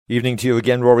Evening to you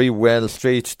again, Rory. Well,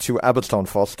 straight to Abbottstown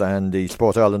first and the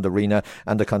Sport Ireland Arena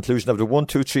and the conclusion of the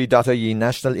 123.ie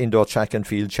National Indoor Track and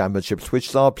Field Championships, which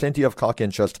saw plenty of Cork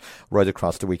interest right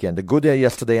across the weekend. A good day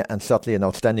yesterday and certainly an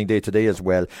outstanding day today as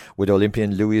well, with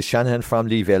Olympian Louise Shanahan from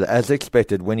Leeville, as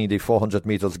expected, winning the 400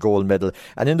 metres gold medal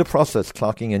and in the process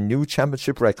clocking a new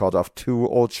championship record of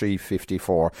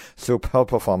 2:03.54. Superb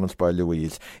performance by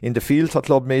Louise. In the field, her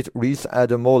clubmate Rhys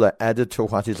Adamola added to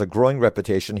what is a growing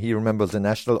reputation. He remembers the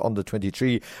national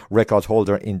under-23 record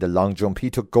holder in the long jump.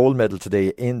 He took gold medal today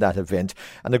in that event.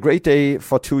 And a great day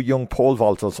for two young pole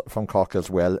vaulters from Cork as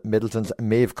well. Middleton's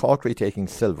Maeve Corkery taking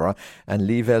silver and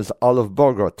Leeville's Olive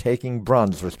Burger taking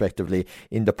bronze respectively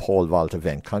in the pole vault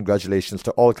event. Congratulations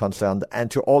to all concerned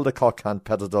and to all the Cork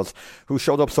competitors who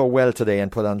showed up so well today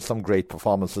and put on some great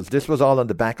performances. This was all on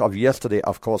the back of yesterday,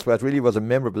 of course, where it really was a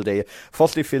memorable day.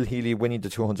 Firstly, Phil Healy winning the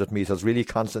 200 metres, really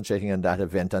concentrating on that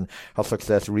event, and her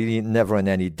success really never in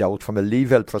any doubt. From a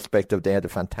Leeville perspective, they had a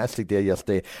fantastic day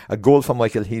yesterday. A goal for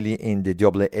Michael Healy in the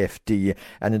WFD,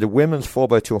 and in the women's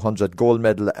 4x200 gold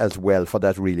medal as well for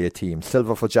that relay team.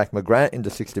 Silver for Jack McGrath in the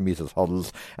 60 metres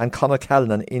hurdles and Conor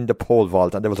Callanan in the pole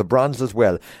vault, and there was a bronze as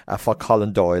well for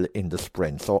Colin Doyle in the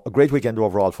sprint. So a great weekend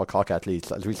overall for Cork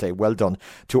athletes. As we say, well done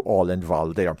to all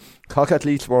involved there. Cork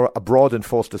athletes were abroad in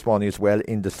force this morning as well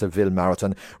in the Seville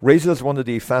Marathon. Raised as one of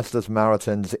the fastest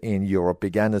marathons in Europe,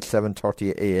 began at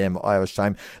 7:30 a.m. Irish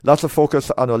time. Lots of focus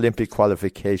on Olympic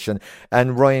qualification,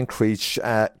 and Ryan Creech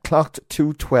clocked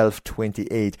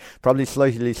 2:12.28, probably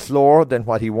slightly slower than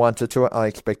what he wanted to, our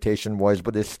expectation wise,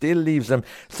 but it still leaves him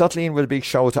certainly in with a big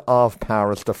shout of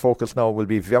Paris. The focus now will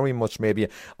be very much maybe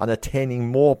on attaining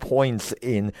more points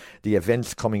in the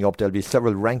events coming up. There'll be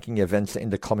several ranking events in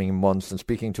the coming months, and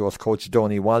speaking to us Coach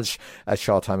Donny Walsh a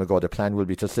short time ago, the plan will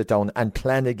be to sit down and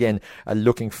plan again,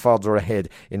 looking further ahead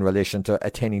in relation to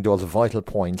attaining those vital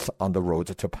points on the road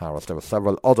to Paris. There were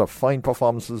several other fine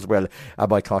performances as well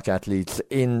by Cork athletes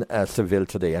in Seville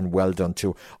today, and well done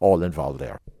to all involved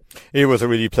there. It was a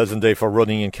really pleasant day for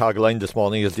running in Cargaline this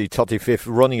morning as the 35th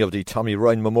running of the Tommy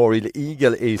Ryan Memorial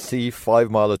Eagle AC 5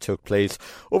 mile took place.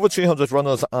 Over 300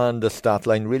 runners on the start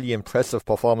line. Really impressive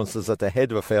performances at the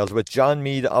head of affairs, with John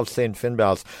Meade of St.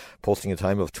 Finbarr's posting a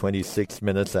time of 26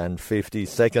 minutes and 50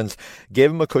 seconds.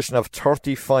 Gave him a cushion of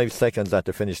 35 seconds at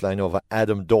the finish line over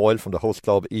Adam Doyle from the host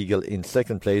club Eagle in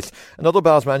second place. Another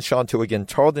Barsman, Sean Toogan,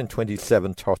 third in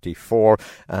 27.34,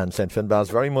 and St. Finbarr's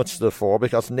very much the four,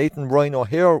 because Nathan Ryan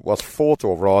O'Hare was fourth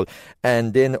overall,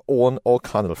 and then Owen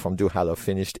O'Connell from Duhallow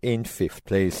finished in fifth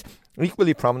place.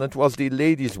 Equally prominent was the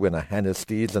ladies' winner, Hannah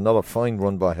Steeds. Another fine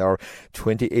run by her,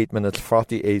 28 minutes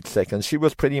 48 seconds. She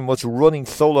was pretty much running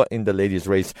solo in the ladies'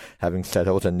 race, having set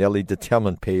out a nearly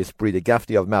determined pace. Breda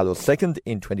Gaffney of Mallow second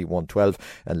in 21.12,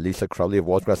 and Lisa Crowley of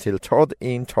Watergrass Hill third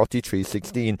in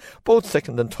 33.16. Both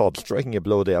second and third striking a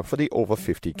blow there for the over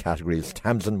 50 categories.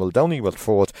 Tamsin Muldowney was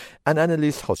fourth, and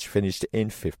Annalise Hutch finished in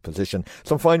fifth position.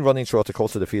 Some fine running throughout the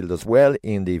course of the field as well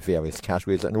in the various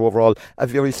categories, and overall a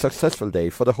very successful day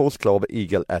for the host club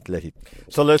Eagle Athletic.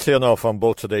 So let's hear now from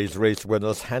both today's race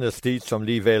winners. Hannah Steeds from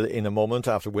Leeville in a moment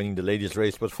after winning the ladies'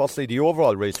 race, but firstly the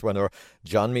overall race winner,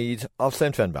 John Meade of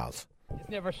St. Finbarr's. It's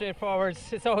never straightforward,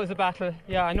 it's always a battle.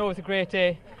 Yeah, I know it's a great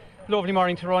day, lovely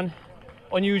morning to run.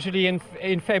 Unusually in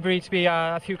February to be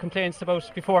a few complaints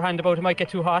beforehand about it might get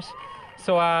too hot,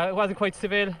 so it wasn't quite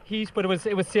severe heat, but it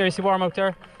was seriously warm out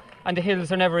there, and the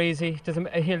hills are never easy. There's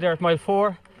a hill there at mile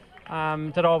 4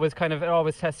 that always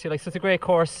tests you. So it's a great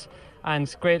course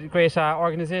and great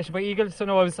organisation by Eagle. So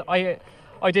no,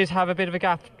 I did have a bit of a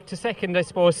gap to second, I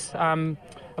suppose,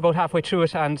 about halfway through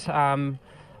it, and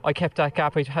I kept that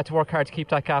gap. I had to work hard to keep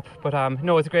that gap, but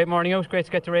no, it's a great morning out, great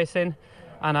to get the race in,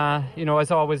 and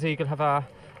as always, Eagle have a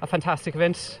fantastic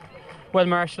event, well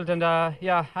marshalled, and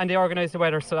and they organise the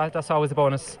weather, so that's always a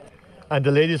bonus. And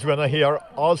the ladies winner here,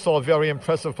 also a very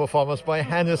impressive performance by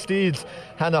Hannah Steeds.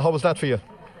 Hannah, how was that for you?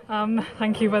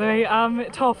 Thank you, by the way.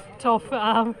 Tough.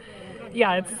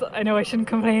 I know I shouldn't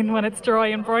complain when it's dry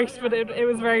and bright, but it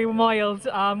was very mild,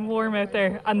 warm out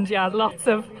there, and lots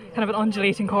of kind of an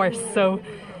undulating course. So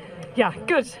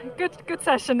good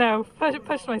session now.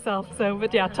 Pushed myself. So,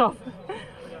 but tough.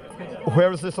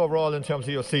 Where is this overall in terms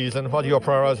of your season? What are your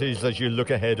priorities as you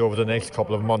look ahead over the next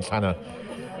couple of months, Hannah?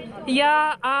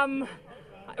 I'm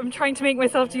trying to make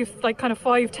myself do like kind of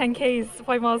 5 miles,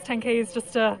 10Ks,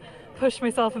 just to push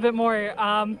myself a bit more.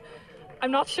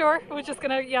 I'm not sure. We're just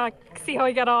gonna see how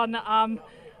I get on.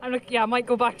 I might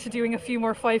go back to doing a few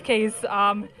more 5Ks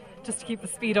just to keep the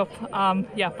speed up.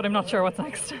 But I'm not sure what's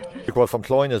next. Well, from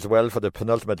Cloyne as well for the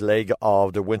penultimate leg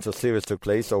of the Winter Series took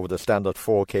place over the standard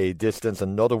 4K distance.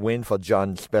 Another win for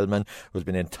John Spellman, who's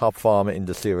been in top form in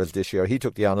the series this year. He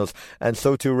took the honours, and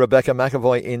so too Rebecca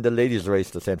McAvoy in the ladies' race.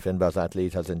 The St Finbarr's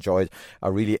athlete has enjoyed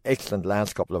a really excellent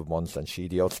last couple of months, and she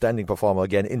the outstanding performer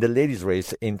again in the ladies'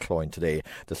 race in Cloyne today.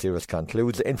 The series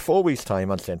concludes in 4 weeks'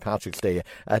 time on St Patrick's Day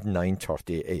at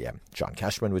 9:30 a.m. John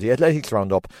Cashman with the Athletics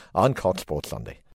Roundup on Corks Sports Sunday.